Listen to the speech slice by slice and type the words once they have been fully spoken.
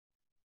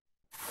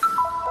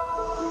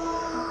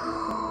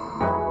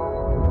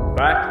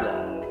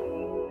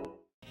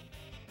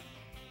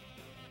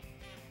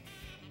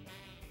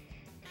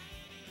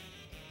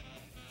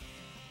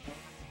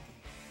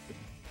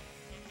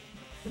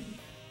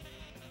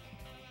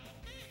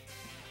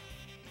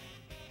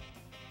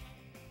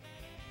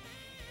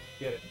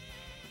get it.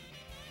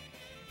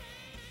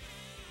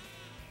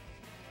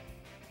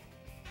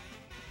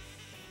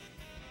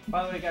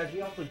 By the way, guys,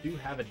 we also do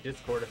have a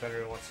Discord if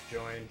anyone wants to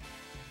join.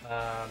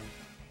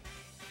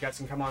 You guys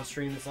can come on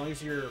stream as long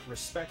as you're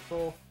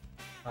respectful.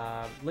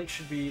 Link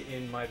should be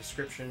in my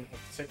description of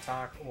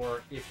TikTok,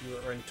 or if you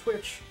are in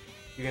Twitch,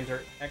 you can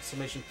enter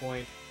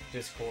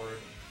 !Discord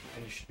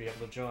and you should be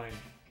able to join.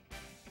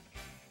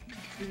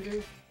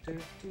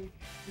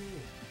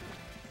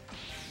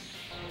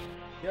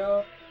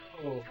 Yo!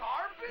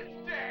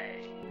 Garbage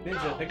day!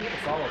 Ninja, thank you for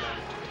the follow, man.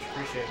 Much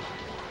appreciated.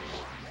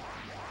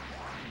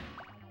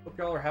 Hope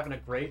y'all are having a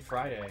great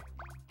Friday.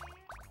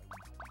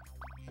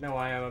 I know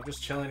I am. I'm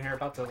just chilling here,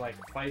 about to like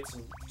fight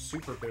some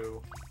Super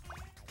Boo.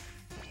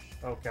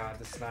 Oh god,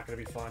 this is not gonna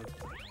be fun.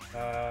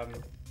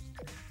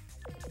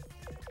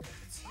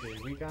 Let's see,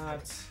 we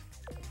got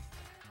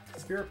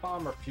Spirit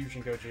Bomb or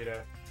Fusion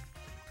Gogeta.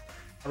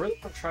 I really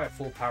want to try a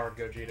full-powered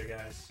Gogeta,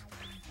 guys.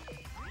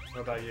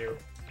 What about you?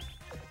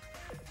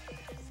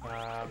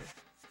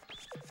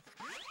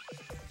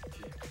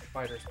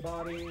 Fighter's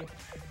Body.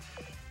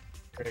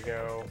 We're gonna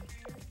go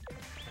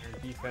Iron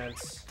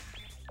Defense,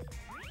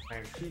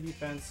 Iron Key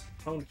Defense,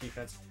 Hone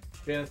Defense.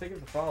 Yeah, thank you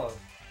for the follow.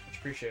 Much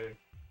appreciated.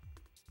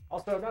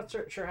 Also, I'm not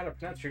sure how to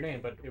pronounce your name,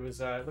 but it was,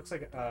 it looks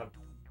like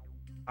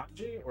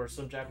kanji or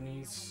some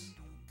Japanese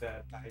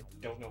that I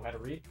don't know how to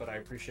read, but I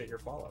appreciate your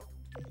follow.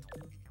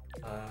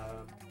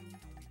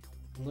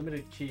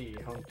 Limited Key,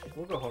 Home Key.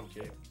 We'll go Home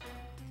Key.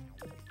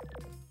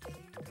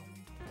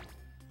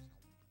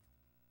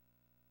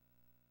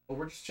 Well,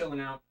 we're just chilling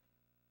out,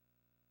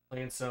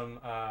 playing some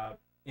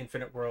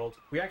Infinite World.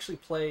 We actually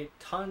play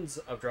tons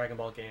of Dragon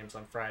Ball games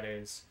on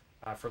Fridays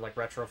for like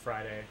Retro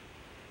Friday.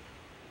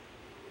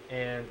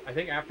 And I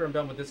think after I'm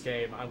done with this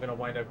game, I'm going to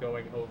wind up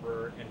going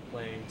over and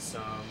playing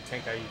some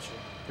Tenkaichi,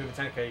 through the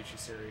Tenkaichi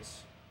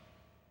series.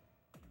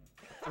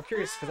 I'm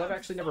curious, because I've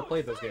actually never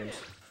played those games.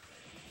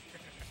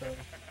 So,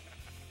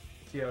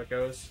 see how it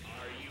goes.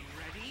 Are you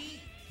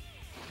ready?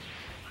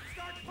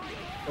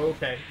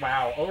 Okay,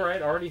 wow,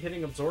 alright, already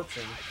hitting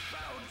Absorption.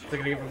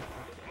 They're going to give him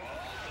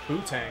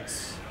Boo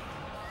Tanks.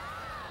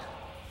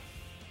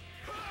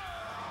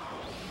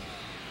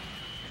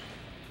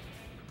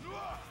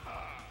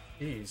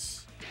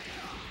 Jeez.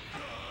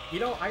 You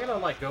know, I gotta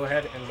like go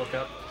ahead and look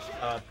up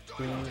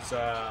Boo's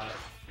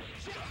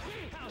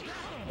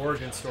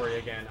origin story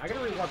again. I gotta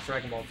rewatch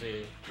Dragon Ball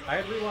Z. I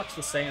had rewatched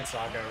the Saiyan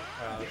Saga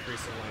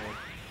recently.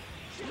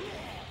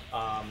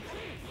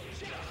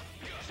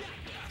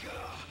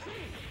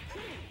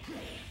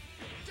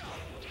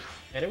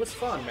 And it was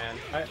fun, man.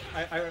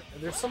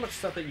 There's so much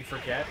stuff that you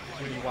forget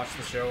when you watch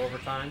the show over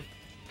time.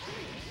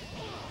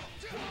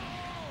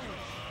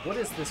 What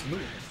is this move?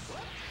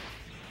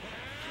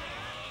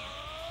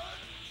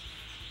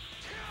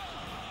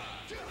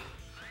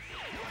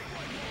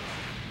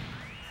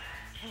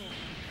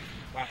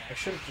 Wow, I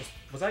should have just...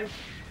 Was I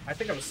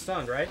think I was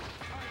stunned, right?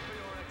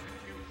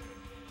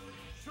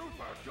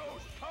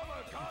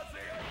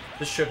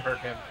 This should hurt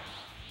him.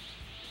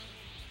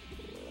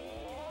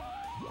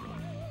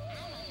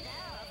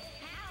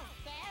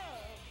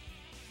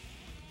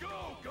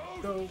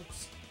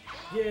 Ghost.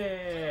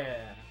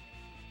 Yeah!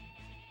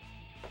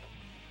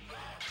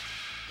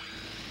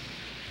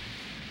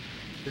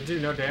 Did it do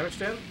no damage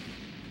to him?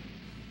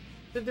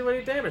 Didn't do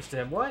any damage to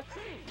him, what?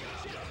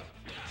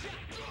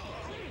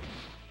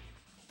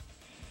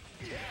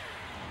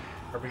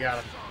 Or we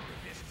got him.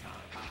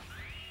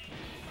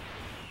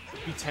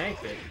 He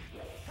tanked it.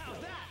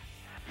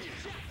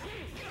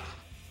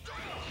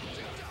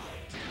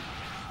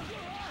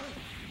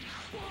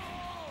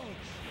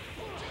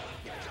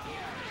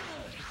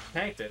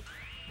 Tanked it.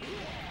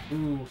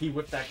 Ooh, he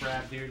whipped that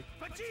grab, dude.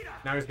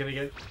 Now he's gonna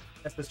get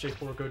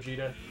SSJ4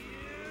 Gogeta.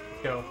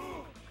 Let's go.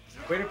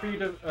 Waiting for you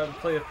to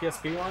play the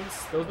PSP ones.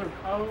 Those are...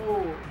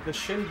 Oh, the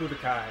Shin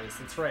Budokais.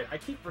 That's right. I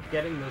keep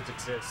forgetting those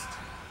exist.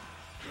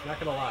 Not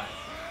gonna lie.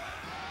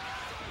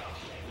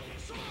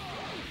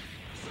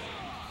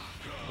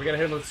 We gotta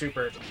hit him with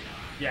super.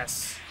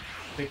 Yes.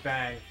 Big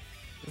bang.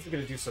 This is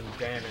gonna do some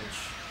damage.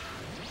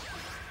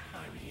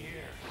 I'm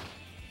here.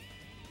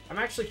 I'm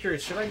actually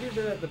curious. Should I do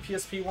the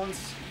PSP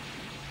ones?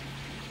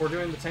 Or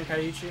doing the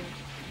Tenkaichi?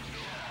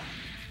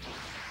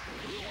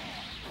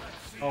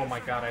 Oh my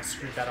god, I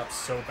screwed that up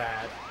so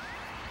bad.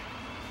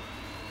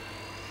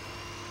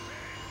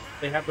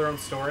 They have their own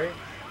story.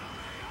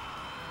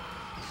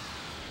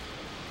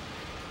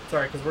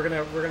 Sorry, because we're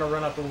gonna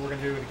run up and we're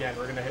gonna do it again.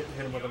 We're gonna hit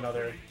him with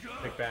another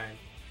big bang.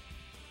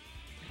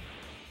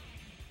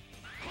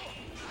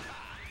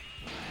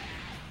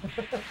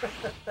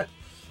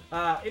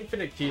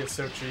 Infinite Key is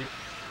so cheap.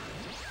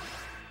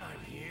 I'm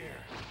here.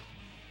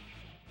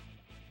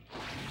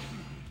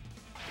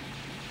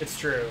 It's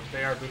true.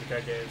 They are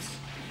Budokai games.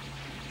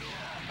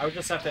 I would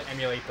just have to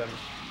emulate them.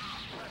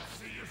 Let's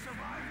see you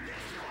survive this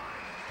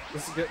one.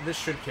 This is good. This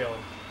should kill.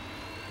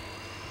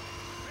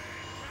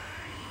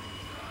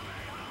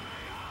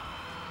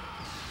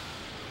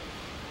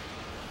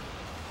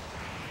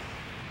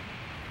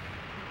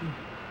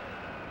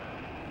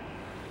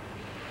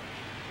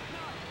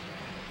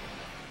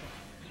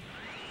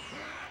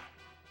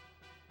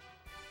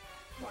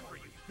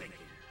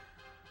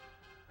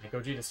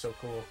 Gogeta's so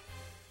cool.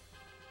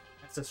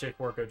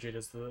 SSJ4 Gogeta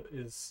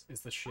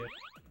is the shit.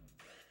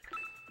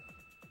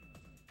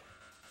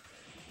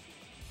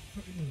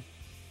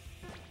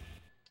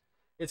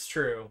 It's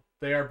true.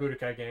 They are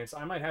Budokai games.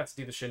 I might have to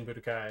do the Shin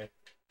Budokai.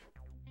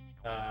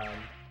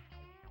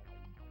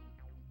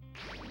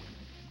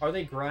 Are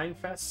they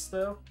grind fests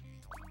though?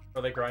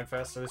 Are they grind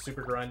fests? Are they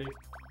super grindy?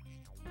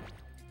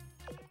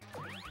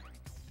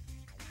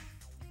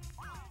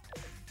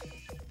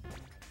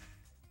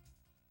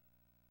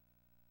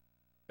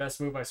 Best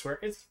move, I swear.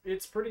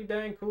 It's pretty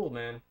dang cool,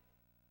 man.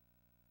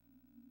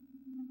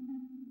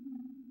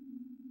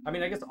 I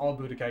mean, I guess all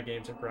Budokai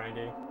games are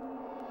grindy.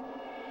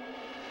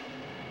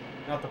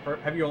 Not the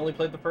first. Have you only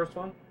played the first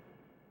one?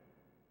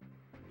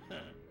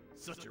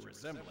 Such a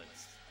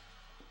resemblance.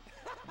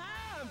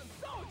 I'm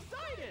so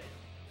excited!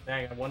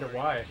 Dang, I wonder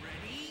why.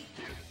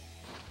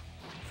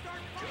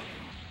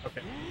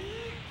 Okay.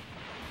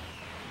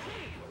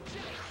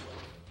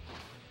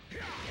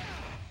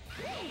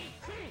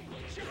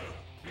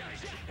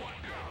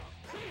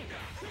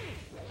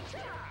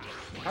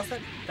 How's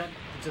that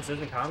just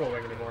isn't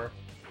comboing anymore?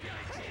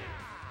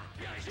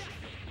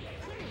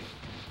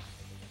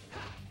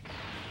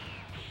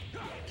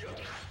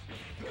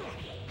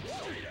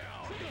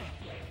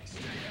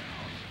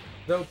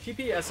 Though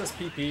PP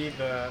SSPP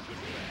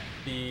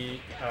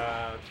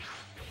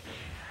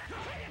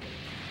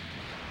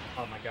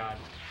oh my god,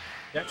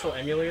 the actual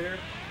emulator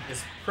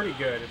is pretty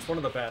good. It's one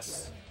of the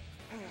best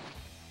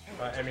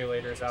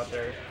emulators out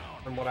there,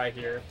 from what I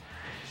hear.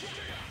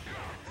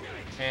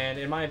 And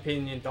in my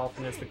opinion,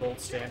 Dolphin is the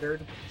gold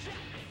standard.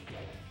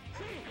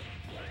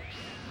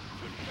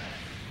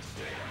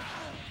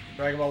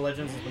 Dragon Ball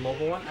Legends is the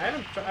mobile one. I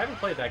haven't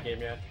played that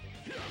game yet.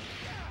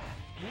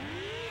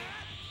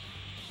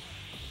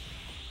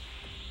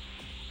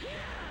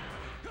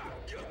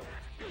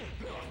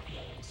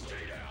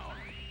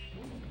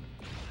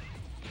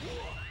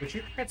 Would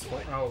you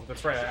transform? Oh,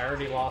 that's right. I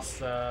already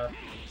lost. I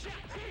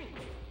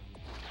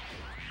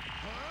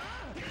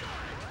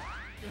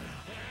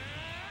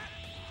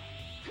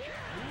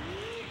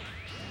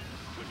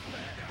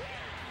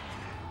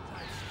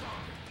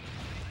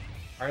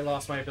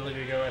lost my ability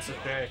to go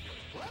SSJ.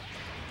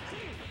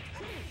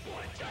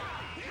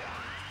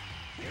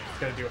 It's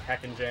gonna do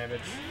heckin'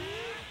 damage.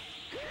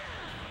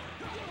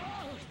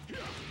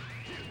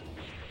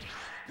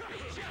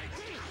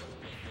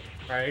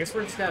 Alright, I guess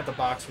we're just gonna have to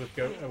box with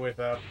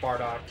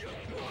Bardock.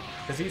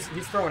 Because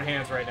he's throwing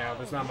hands right now.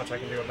 There's not much I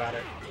can do about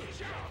it.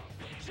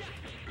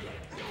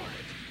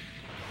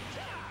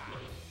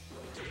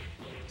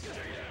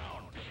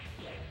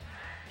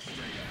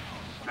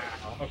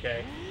 Wow,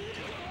 okay.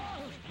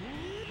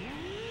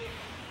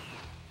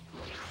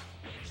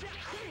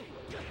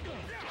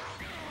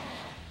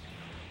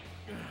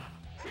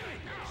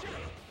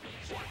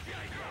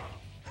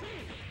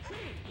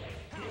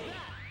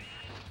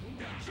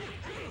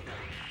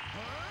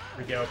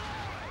 Here we go.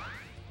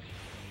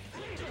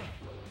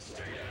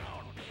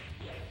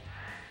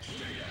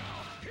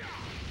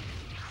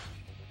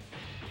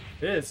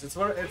 It is. It's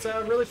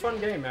a really fun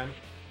game, man.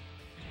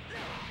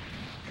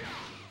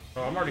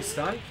 Oh, I'm already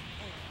stunned?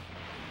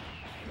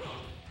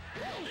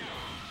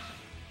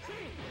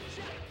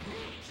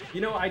 You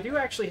know, I do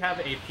actually have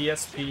a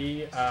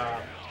PSP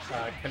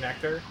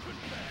connector.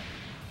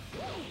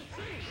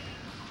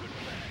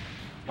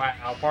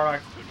 Wow,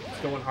 Bardock is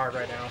going hard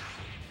right now.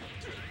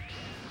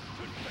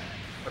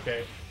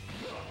 Okay.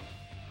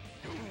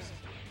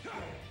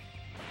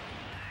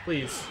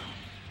 Please.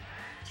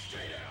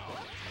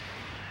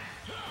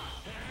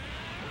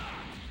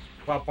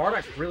 Wow,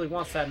 Bardock really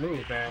wants that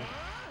move, man.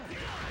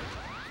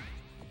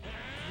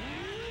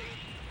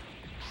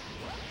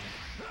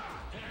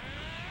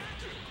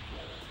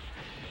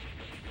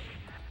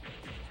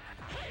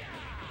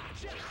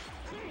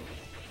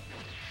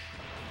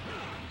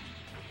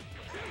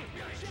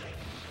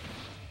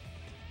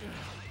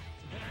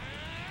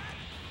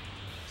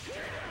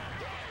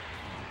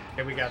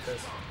 Okay, we got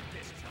this.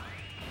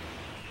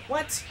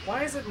 What?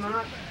 Why is it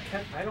not...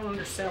 I don't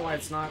understand why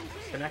it's not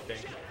connecting.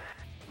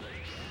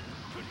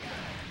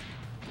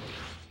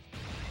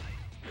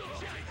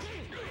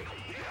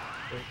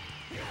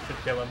 Should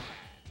kill him.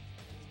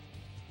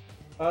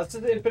 This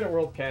is the Infinite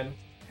World, Ken.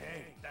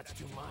 Hey, that's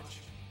too much.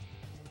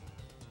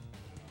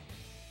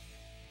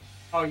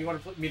 Oh, you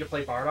want me to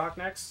play Bardock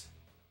next?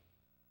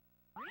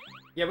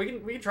 Yeah, we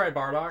can try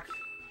Bardock.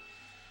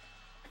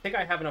 I think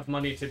I have enough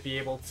money to be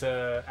able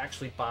to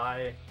actually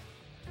buy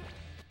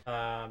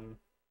a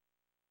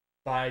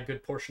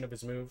good portion of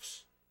his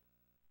moves.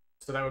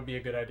 So that would be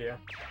a good idea.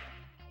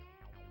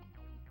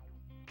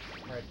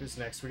 Alright, who's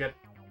next? We got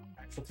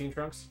actual Teen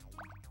Trunks.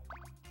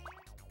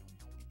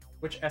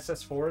 Which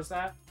SS4 is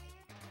that?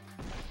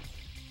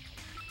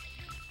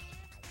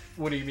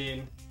 What do you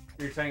mean?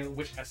 You're saying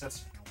which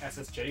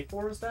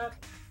SSJ4 is that?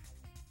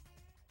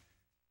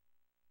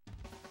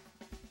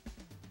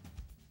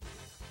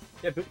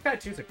 Yeah, Budokai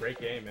 2 is a great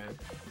game, man.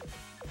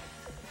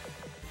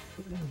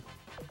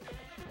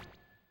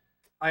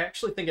 I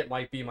actually think it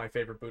might be my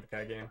favorite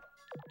Budokai game.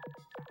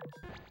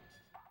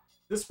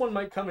 This one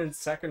might come in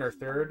second or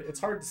third.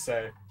 It's hard to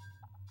say.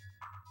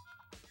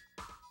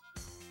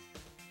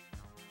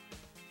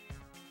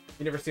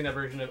 You never seen that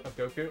version of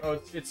Goku? Oh,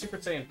 it's Super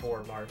Saiyan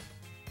 4, Marv.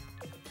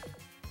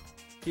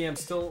 PM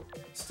still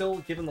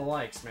giving the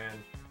likes,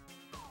 man.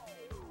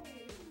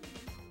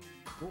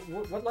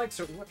 What likes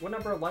are what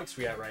number of likes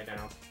we at right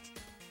now?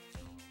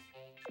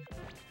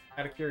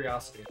 Out of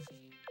curiosity.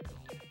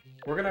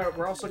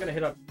 We're also gonna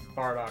hit up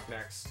Bardock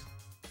next.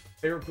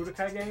 Favorite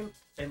Budokai game?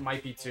 It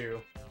might be 2.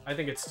 I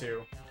think it's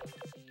 2.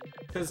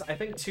 Because I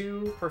think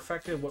 2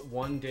 perfected what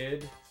 1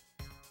 did,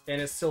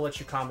 and it still lets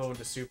you combo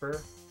into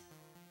Super.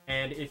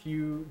 And if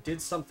you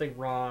did something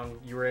wrong,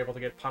 you were able to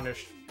get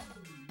punished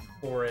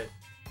for it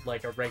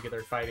like a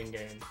regular fighting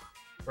game.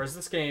 Whereas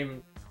this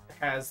game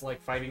has like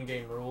fighting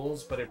game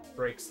rules, but it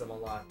breaks them a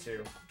lot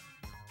too.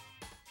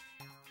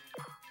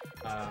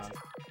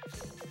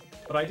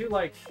 But I do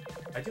like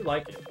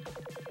it.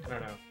 I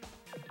don't know.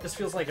 It just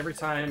feels like every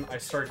time I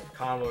start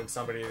comboing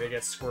somebody, they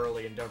get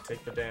squirrely and don't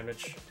take the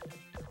damage.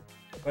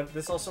 But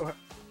this also,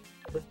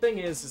 the thing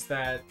is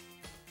that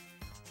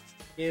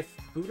if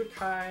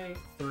Budokai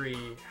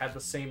 3 had the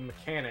same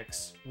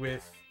mechanics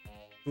with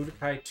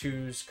Budokai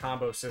 2's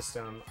combo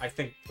system, I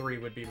think 3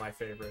 would be my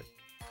favorite.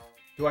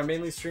 Do I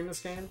mainly stream this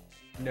game?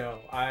 No,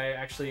 I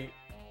actually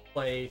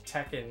play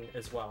Tekken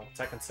as well,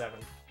 Tekken 7.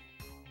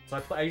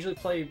 So I usually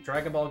play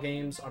Dragon Ball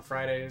games on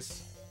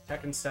Fridays,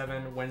 Tekken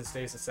 7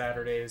 Wednesdays and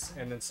Saturdays,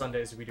 and then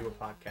Sundays we do a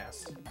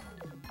podcast.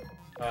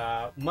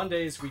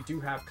 Mondays we do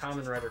have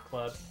Kamen Rider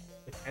Club.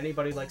 If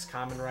anybody likes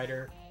Kamen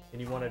Rider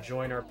and you want to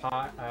join our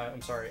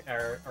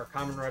our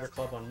Kamen Rider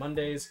Club on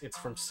Mondays, it's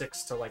from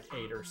 6 to like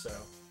 8 or so.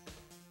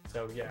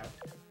 So yeah,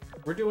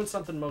 we're doing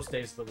something most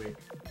days of the week.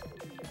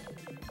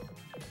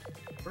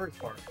 Bird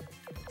Park.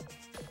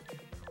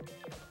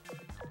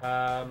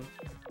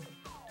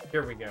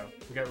 Here we go.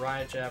 We got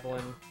Riot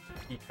Javelin,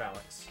 Heat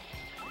Phalanx.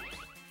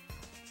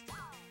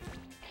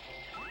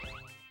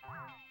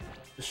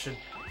 This should.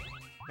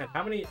 Man,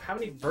 how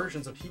many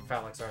versions of Heat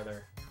Phalanx are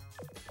there?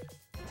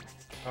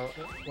 Oh,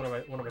 what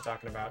am I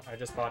talking about? I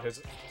just bought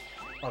his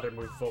other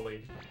move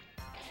fully.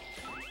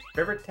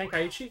 Favorite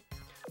Tenkaichi?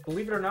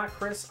 Believe it or not,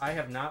 Chris, I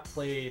have not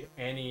played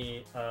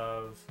any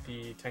of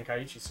the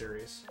Tenkaichi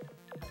series.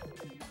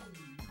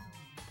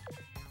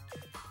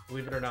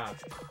 Believe it or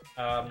not.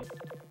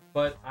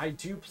 But I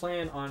do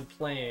plan on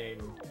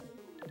playing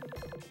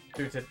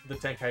through the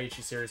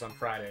Tenkaichi series on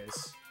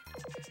Fridays.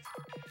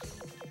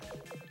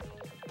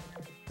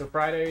 So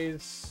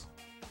Fridays,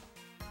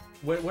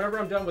 whenever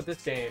I'm done with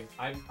this game,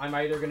 I'm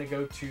either going to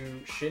go to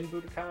Shin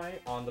Budokai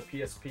on the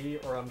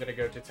PSP or I'm going to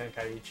go to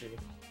Tenkaichi.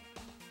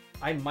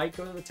 I might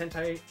go to the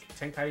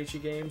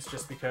Tenkaichi games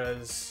just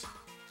because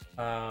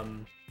I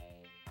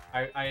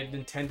had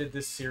intended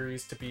this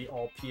series to be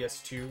all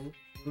PS2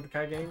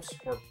 Budokai games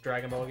or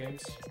Dragon Ball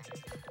games.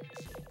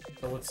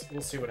 So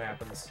we'll see what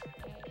happens.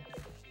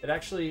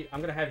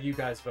 I'm gonna have you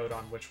guys vote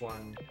on which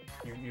one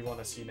you want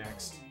to see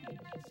next.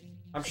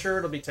 I'm sure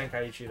it'll be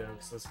Tenkaichi though,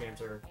 because those games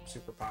are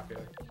super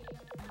popular.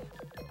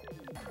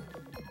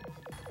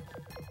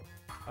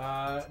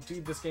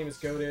 Dude, this game is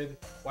goated.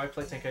 Why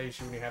play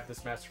Tenkaichi when you have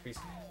this masterpiece?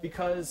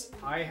 Because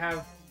I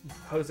have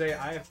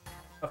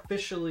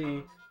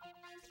officially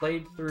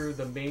played through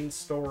the main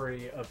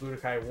story of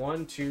Budokai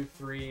 1, 2,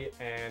 3,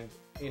 and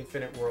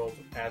Infinite World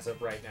as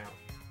of right now.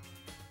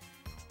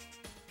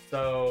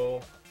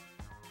 So,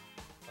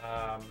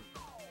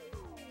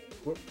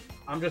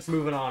 I'm just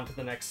moving on to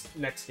the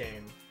next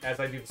game as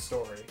I do the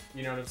story.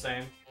 You know what I'm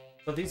saying?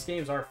 So these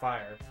games are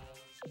fire.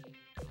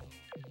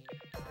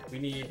 We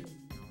need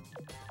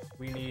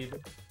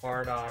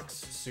Bardock's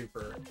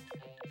Super.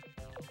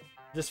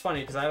 Just funny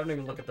because I don't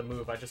even look at the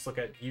move. I just look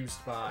at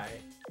used by.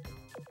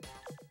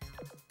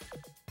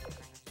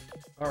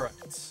 All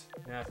right,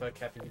 Nappa,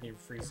 Captain Ginyu,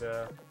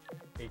 Frieza,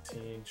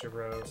 18,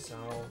 Jiro,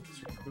 Sal,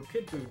 Super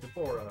Kid Buu,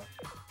 Deborah.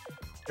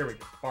 Here we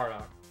go,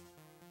 Bardock.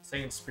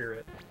 Saiyan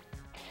Spirit.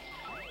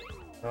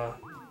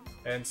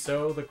 And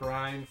so the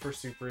grind for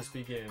supers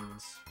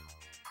begins.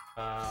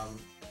 But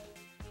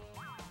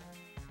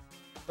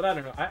I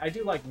don't know. I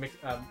do like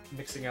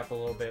mixing up a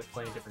little bit,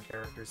 playing different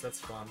characters. That's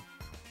fun.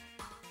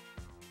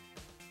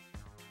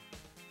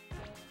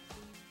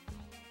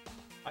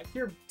 I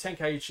hear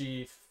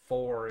Tenkaichi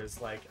 4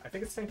 is like, I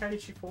think it's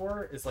Tenkaichi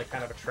 4 is like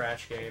kind of a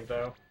trash game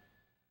though.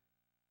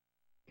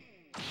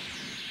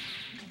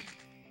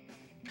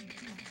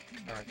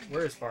 Alright,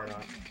 where is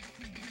Bardock?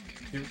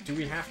 Do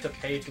we have to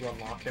pay to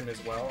unlock him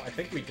as well? I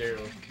think we do.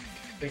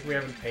 I think we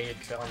haven't paid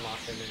to unlock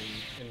him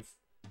in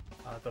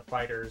the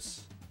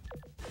fighters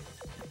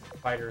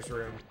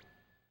room.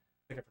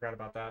 I think I forgot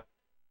about that.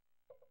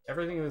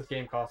 Everything in this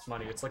game costs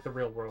money. It's like the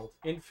real world.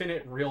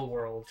 Infinite real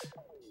world.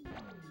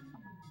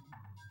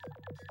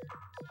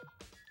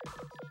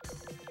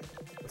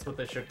 That's what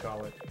they should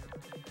call it.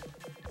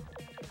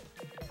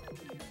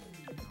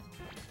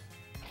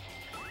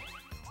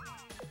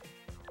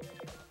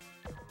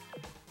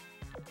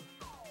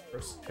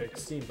 First pick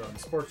Steam Bun,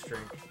 sports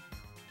drink.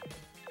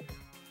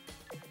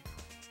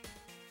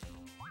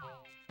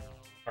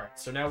 Alright,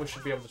 so now we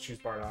should be able to choose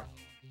Bardock.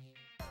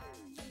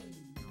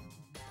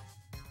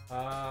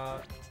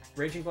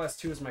 Raging Blast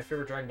 2 is my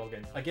favorite Dragon Ball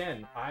game.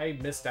 Again, I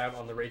missed out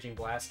on the Raging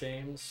Blast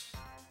games.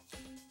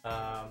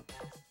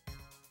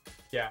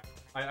 Yeah,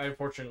 I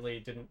unfortunately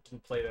didn't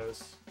play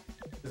those.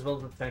 As well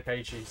as the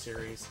Tenkaichi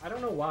series. I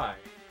don't know why.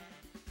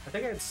 I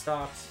think I had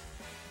stopped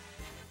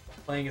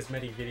playing as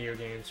many video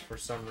games for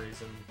some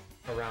reason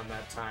around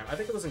that time. I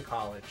think it was in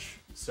college,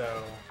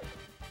 so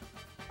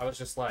I was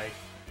just like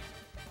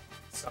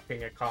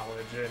sucking at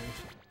college and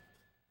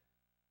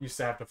used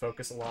to have to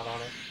focus a lot on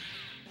it.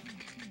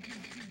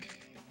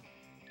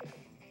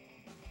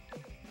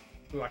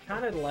 Ooh, I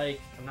kind of like,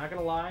 I'm not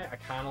gonna lie, I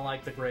kind of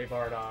like the gray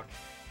Bardock.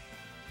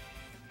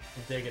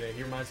 I'm digging it.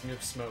 He reminds me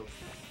of Smoke.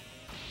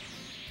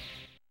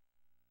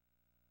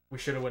 We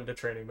should have went into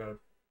training mode.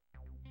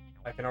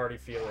 I can already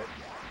feel it.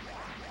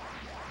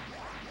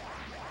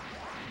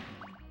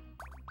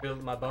 Feel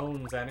my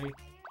bones, Annie.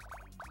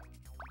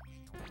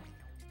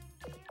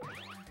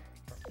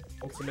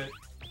 Ultimate.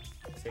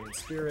 Same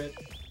Spirit.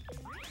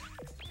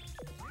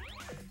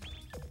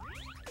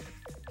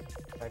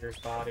 Tiger's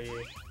Body.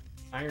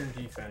 Iron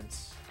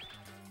Defense.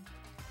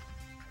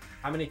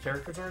 How many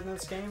characters are in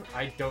this game?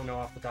 I don't know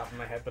off the top of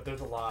my head, but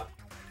there's a lot.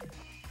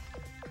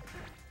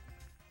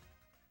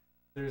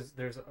 There's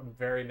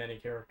very many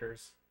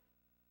characters.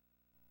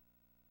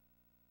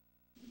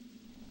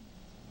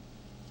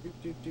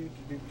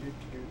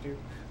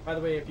 By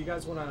the way, if you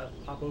guys want to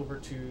hop over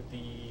to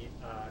the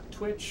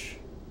Twitch,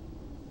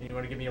 and you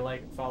want to give me a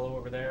like and follow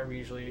over there, we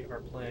usually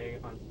are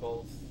playing on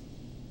both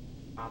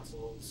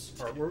consoles.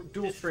 Or we're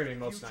dual streaming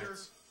most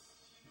nights.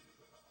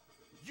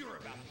 You're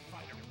about to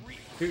find a real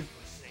Dude,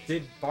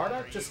 did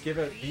Bardock just give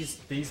it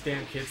these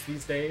damn kids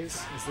these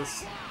days?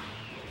 Is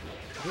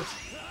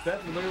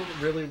that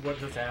really what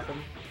just happened?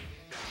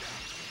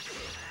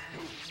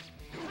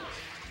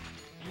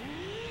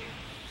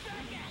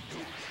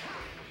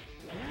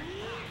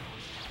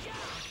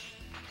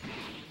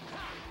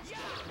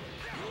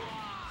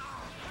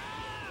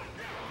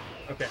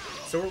 Okay,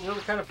 so we're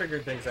kind of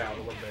figuring things out a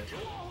little bit.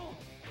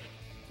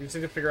 We just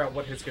need to figure out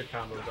what his good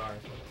combos are.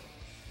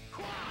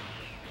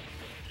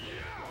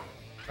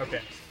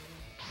 Okay.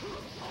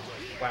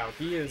 Wow,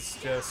 he is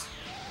just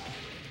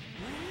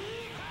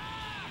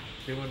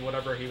doing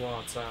whatever he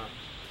wants, huh?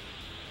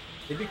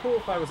 It'd be cool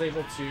if I was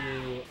able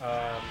to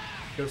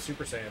go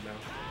Super Saiyan now.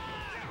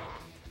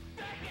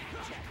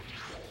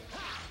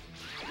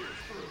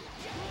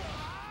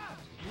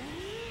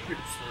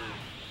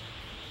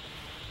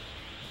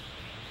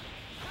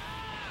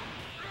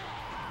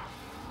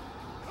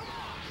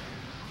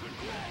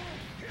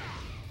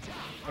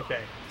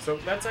 Okay, so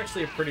that's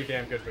actually a pretty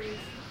damn good move.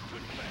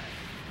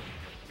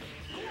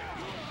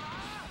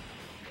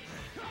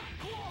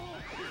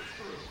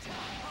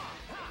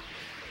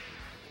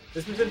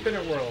 This is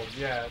Infinite World,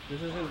 yeah.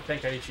 This isn't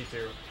Tenkaichi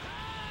 2.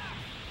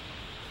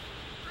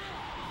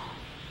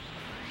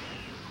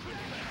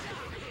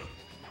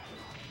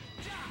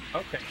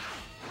 Okay.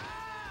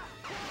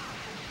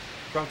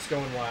 Trunk's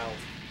going wild.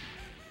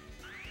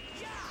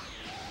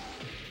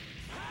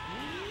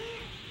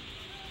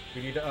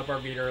 We need to up our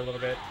meter a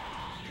little bit.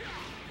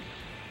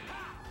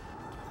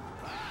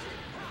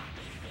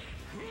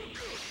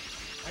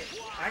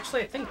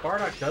 Actually, I think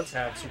Bardock does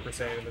have Super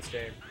Saiyan in this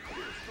game.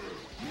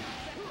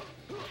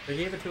 They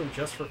gave it to him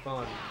just for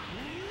fun.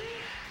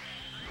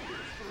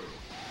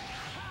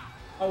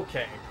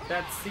 Okay,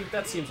 that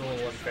seems a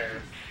little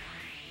unfair.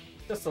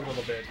 Just a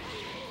little bit.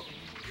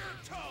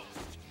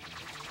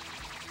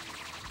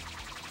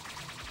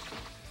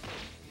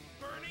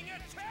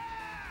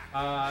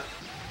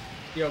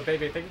 Yo,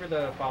 baby, thank you for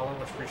the follow,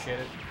 much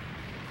appreciated.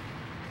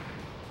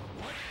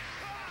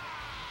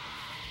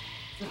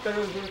 Is this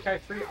better than Budokai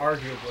 3?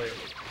 Arguably.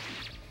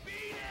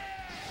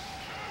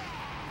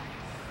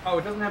 Oh,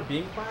 it doesn't have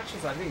beam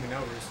flashes? I didn't even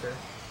know, Rooster.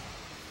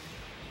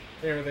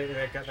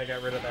 They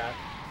got rid of that.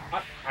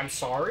 I'm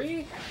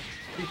sorry?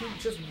 Did he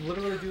just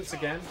literally do this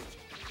again?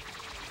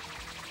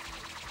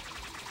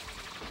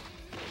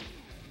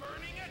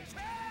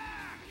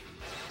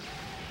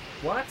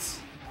 What?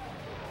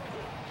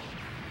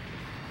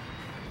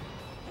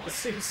 This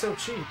seems so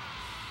cheap.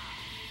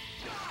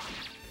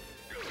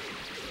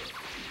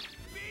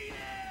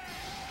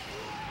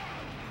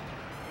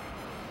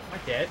 Am I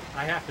dead?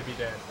 I have to be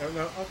dead. Oh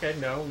no, okay,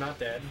 no, not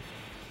dead.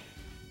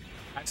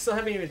 I still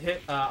haven't even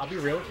hit, I'll be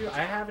real with you,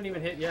 I haven't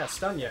even hit,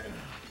 stun yet.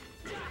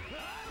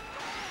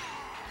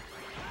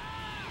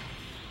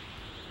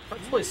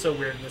 This plays so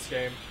weird in this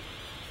game.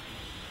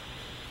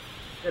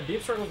 Yeah,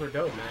 beam struggles are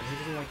dope, man. Who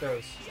doesn't like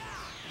those?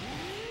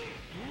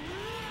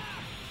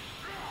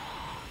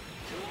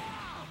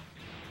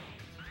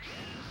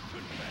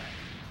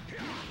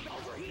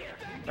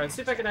 Alright, let's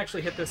see if I can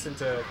actually hit this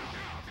into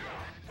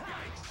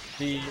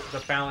the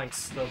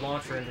phalanx, the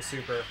launcher into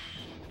super.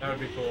 That would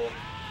be cool.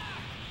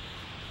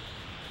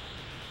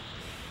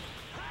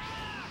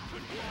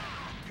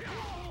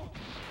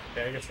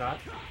 Okay, I guess not.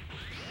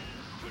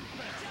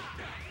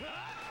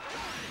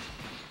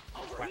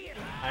 Wow.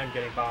 I am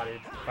getting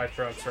bodied by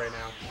Trunks right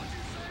now.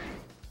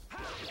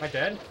 Am I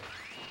dead?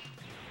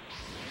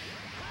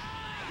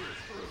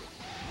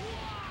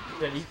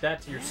 Yeah, eat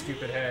that to your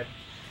stupid head.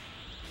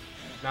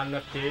 Not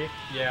enough D?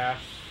 Yeah.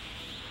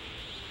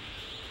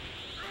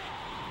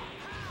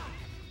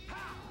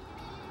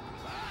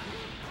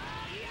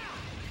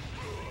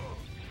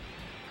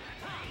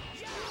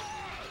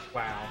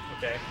 Wow,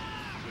 okay.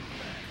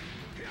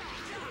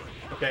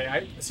 Okay,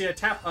 I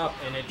tap up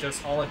and it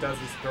just, all it does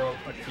is throw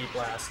a key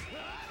blast.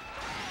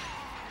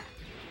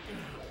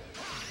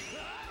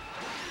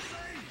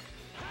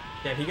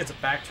 Yeah, he gets a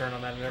back turn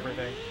on that and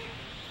everything.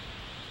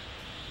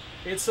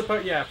 It's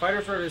supposed, yeah, Fighter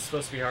Throat is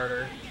supposed to be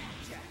harder.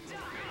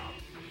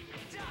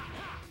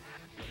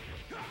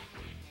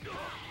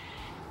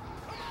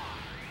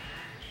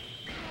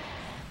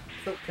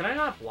 So, can I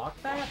not block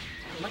that?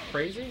 Am I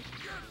crazy?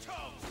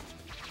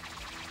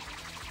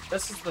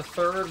 This is the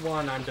third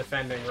one I'm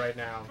defending right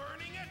now.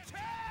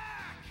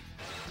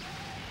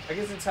 I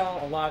guess it's how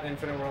a lot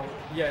Infinite World...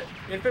 Yeah,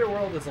 Infinite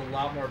World is a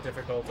lot more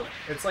difficult.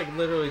 It's like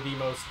literally the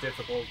most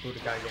difficult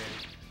Budokai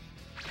game.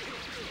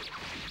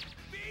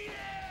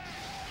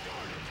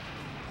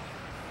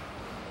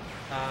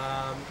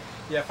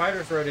 Yeah,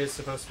 Fighter Throat is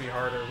supposed to be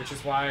harder, which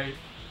is why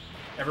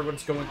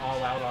everyone's going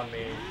all out on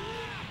me.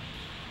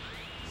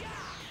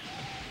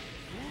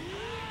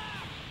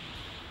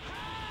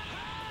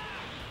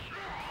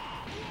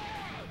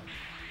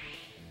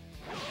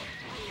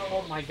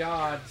 Oh my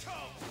god.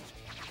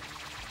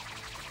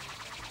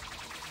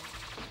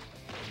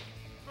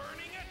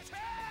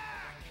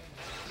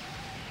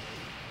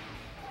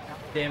 God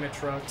damn it,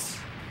 Trunks.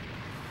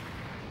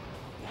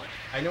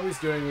 I know he's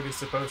doing what he's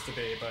supposed to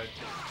be, but...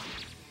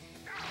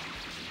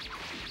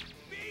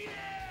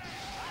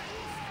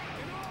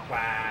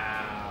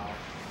 Wow.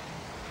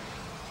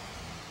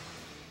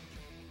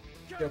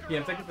 Yo,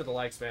 PM, thank you for the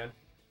likes, man.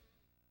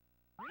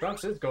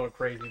 Trunks is going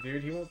crazy,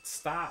 dude. He won't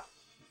stop.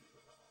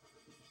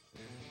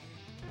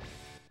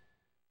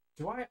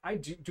 Do I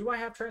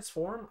have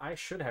Transform? I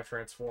should have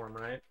Transform,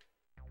 right?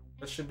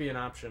 That should be an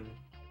option,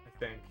 I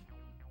think.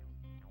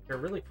 Here,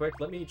 really quick,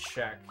 let me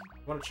check. I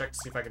want to check to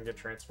see if I can get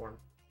Transform.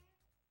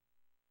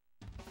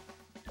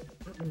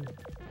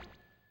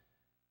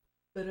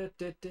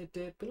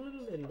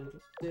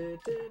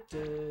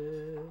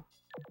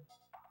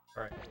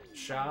 Alright,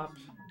 shop.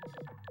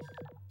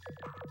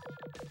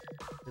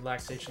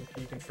 Relaxation,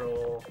 key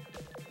control.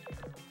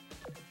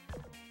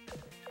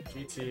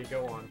 GT,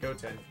 go on,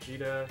 Goten,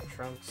 Vegeta,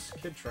 Trunks,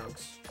 Kid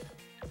Trunks.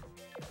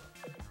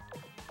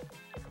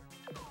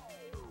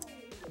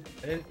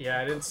 I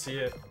didn't see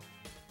it.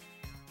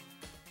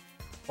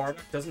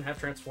 Bardock doesn't have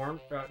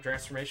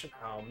transformation.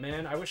 Oh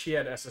man, I wish he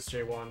had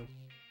SSJ1.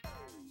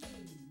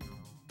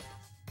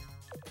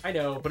 I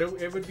know, but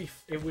it would be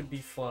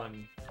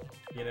fun,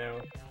 you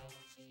know.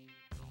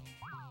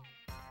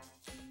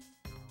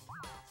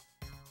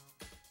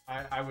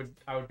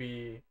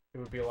 It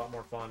would be a lot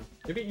more fun.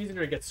 It'd be easier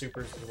to get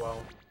supers as well.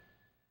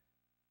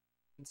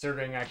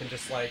 Considering I can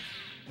just, like,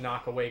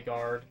 knock away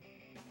guard.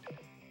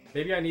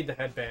 Maybe I need the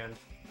headband.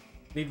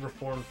 Need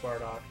reformed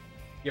Bardock.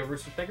 Yeah,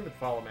 Rooster, thank you for the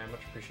follow, man.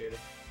 Much appreciated.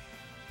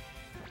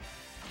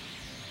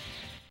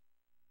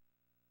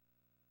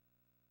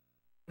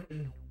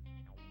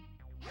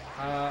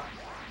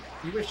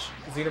 You wish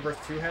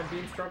Xenoverse 2 had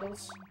beam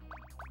struggles?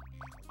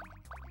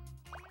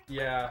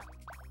 Yeah.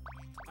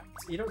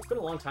 You know, it's been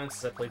a long time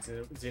since I played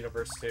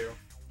Xenoverse 2.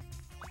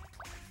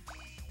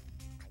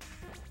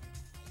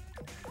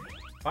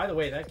 By the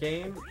way, that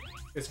game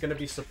is going to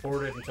be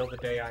supported until the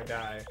day I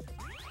die.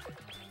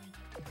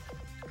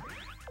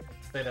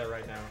 I'll say that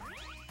right now.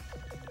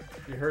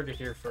 You heard it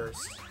here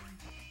first.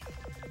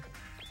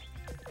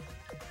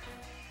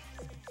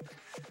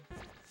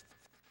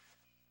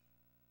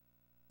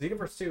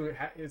 Xenoverse 2,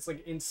 it's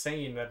like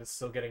insane that it's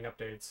still getting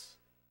updates.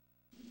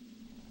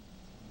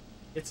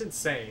 It's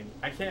insane.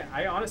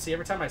 I honestly,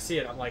 every time I see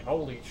it, I'm like,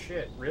 holy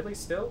shit, really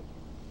still?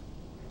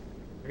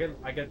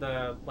 I get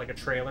the, like, a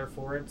trailer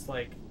for it. It's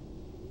like,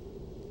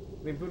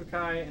 I mean,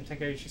 Budokai and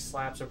Tenkaichi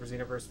slaps over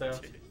Xenoverse, though.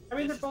 I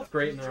mean, they're both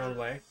great in their own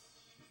way,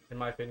 in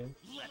my opinion.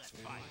 Let's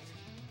fight.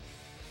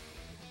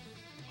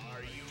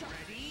 Are you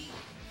ready?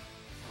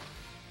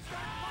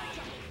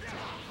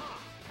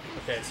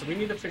 Okay, so we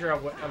need to figure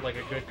out what, like,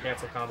 a good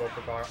cancel combo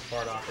for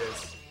Bardock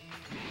is.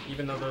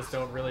 Even though those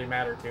don't really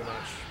matter too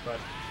much, but...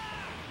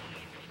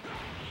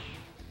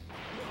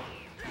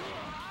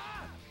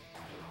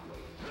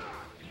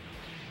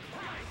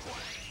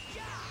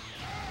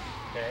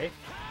 Okay.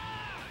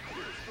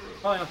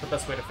 Probably not the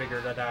best way to figure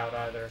that out,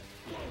 either.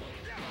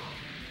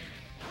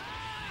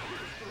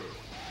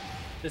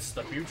 This is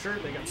the future?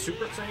 They got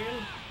Super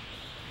Saiyan?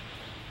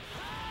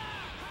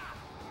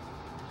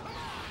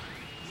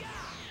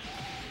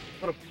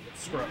 What a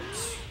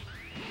scrubs.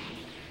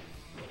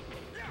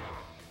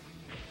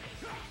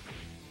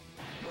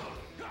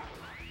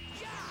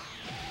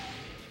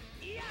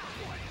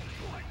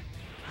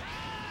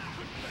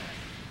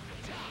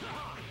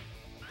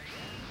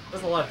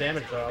 Does a lot of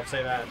damage, though, I'll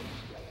say that.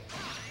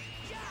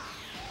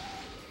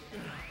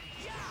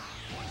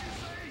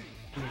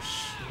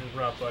 Oosh,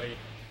 rough, buddy.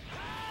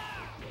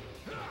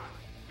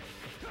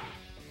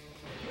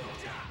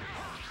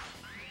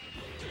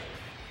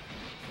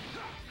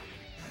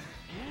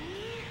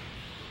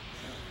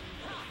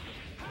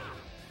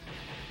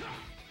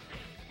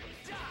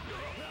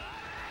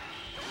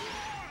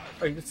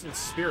 Oh, this is a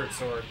spirit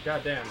sword.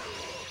 God damn.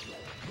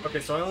 Okay,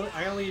 so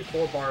I only need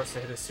 4 bars to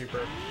hit his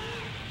super.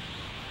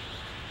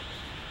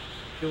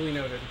 Duly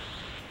noted.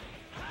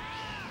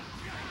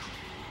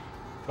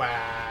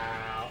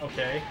 Wow.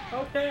 Okay.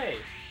 Okay.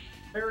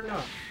 Fair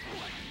enough.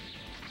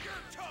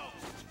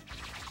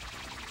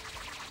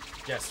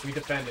 Yes, we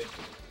defended.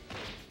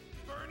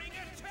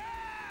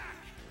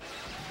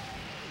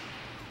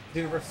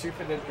 Universe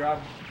Super did drop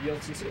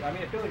DLC Super. I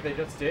mean, I feel like they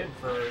just did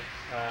for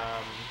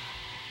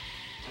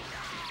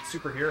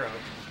Superhero.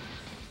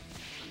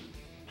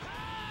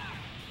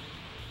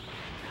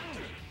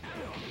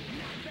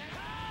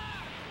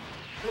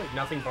 I feel like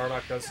nothing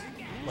Bardock does,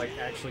 like,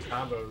 actually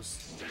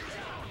combos.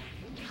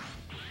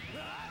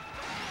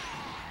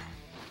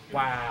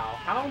 Wow.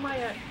 How am I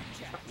at...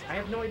 I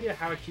have no idea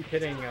how I keep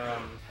hitting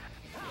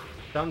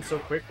stun so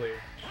quickly.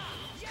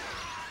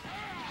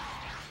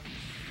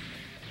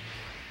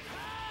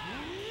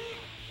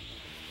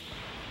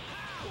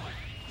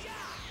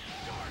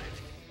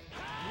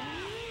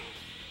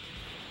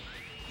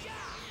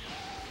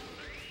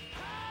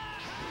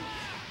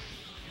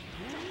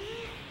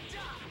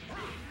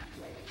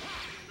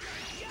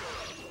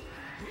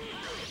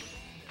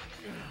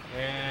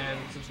 And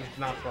this is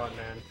not fun,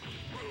 man.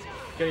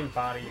 Getting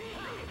bodied.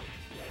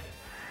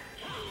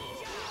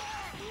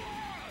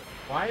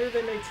 Why do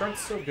they make Trunks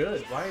so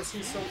good? Why is he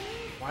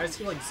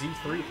like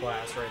Z3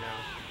 class right now?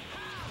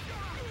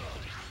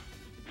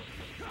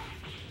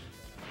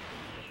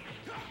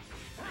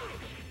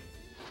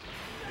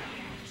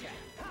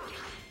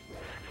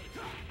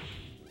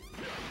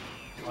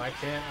 Why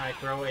can't I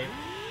throw a... Is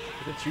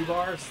it 2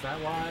 bars? Is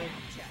that why?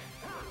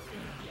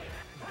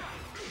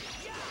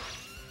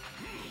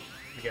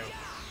 Here we go.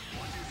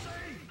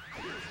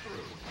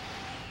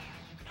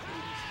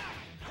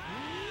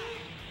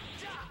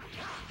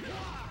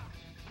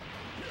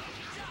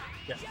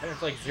 Yeah,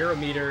 it's like 0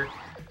 meter,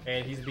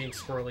 and he's being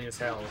squirrely as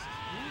hell.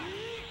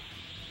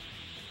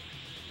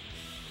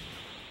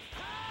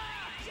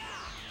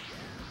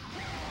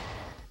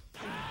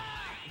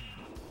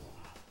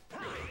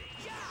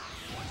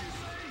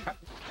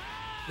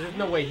 There's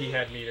no way he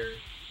had meter.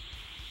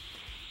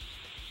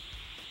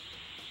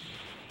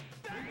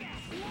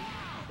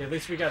 Yeah, at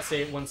least we got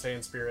one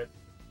Saiyan Spirit.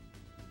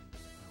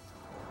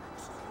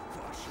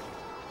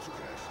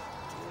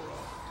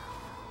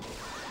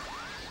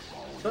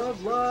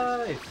 Love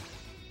life!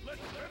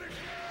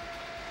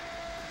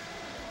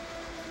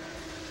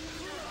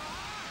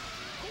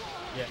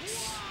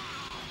 Yes.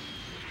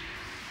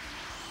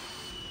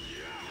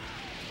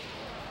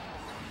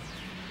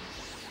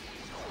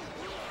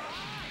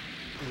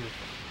 Ooh.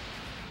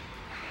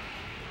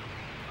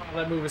 Oh,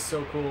 that move is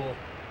so cool.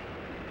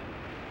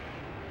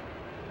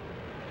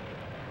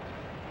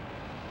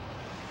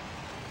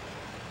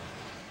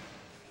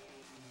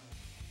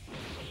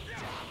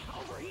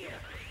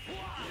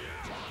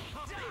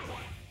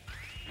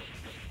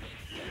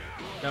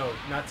 No,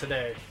 not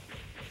today.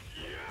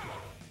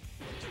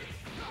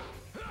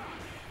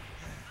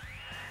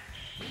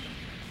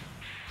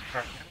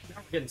 Alright, now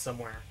we're getting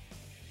somewhere.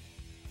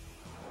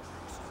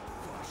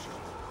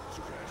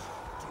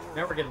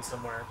 Now we're getting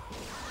somewhere.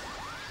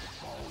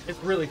 It's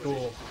really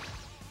cool.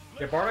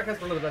 Yeah, Bardock has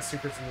one of the best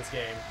supers in this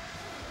game.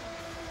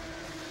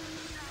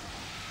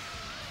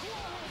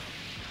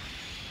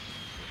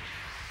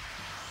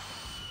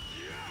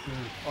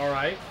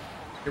 Alright,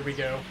 here we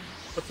go.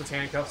 Put the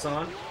handcuffs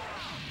on.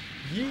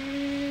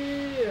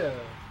 Yeah!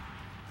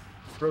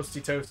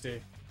 Roasty toasty.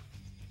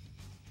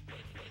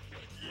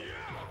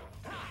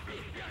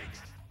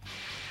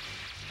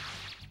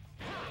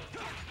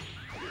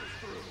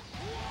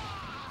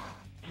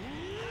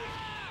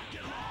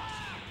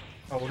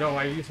 Oh no,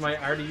 I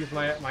already used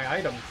my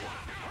item.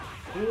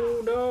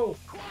 Oh no!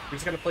 We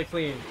just gotta play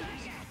clean.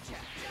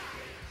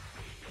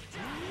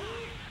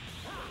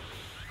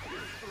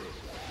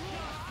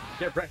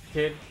 Get wrecked,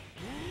 kid.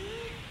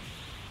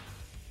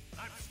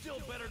 I'm still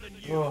better than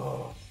you.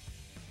 Oh.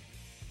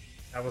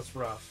 That was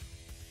rough.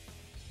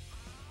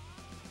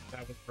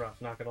 That was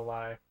rough, not gonna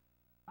lie.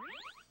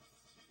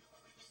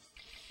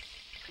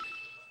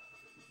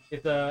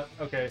 If the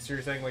okay, so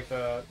you're saying like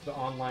the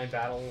online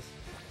battles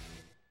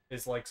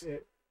is like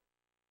the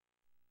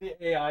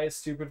AI is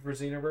stupid for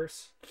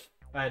Xenoverse?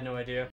 I had no idea.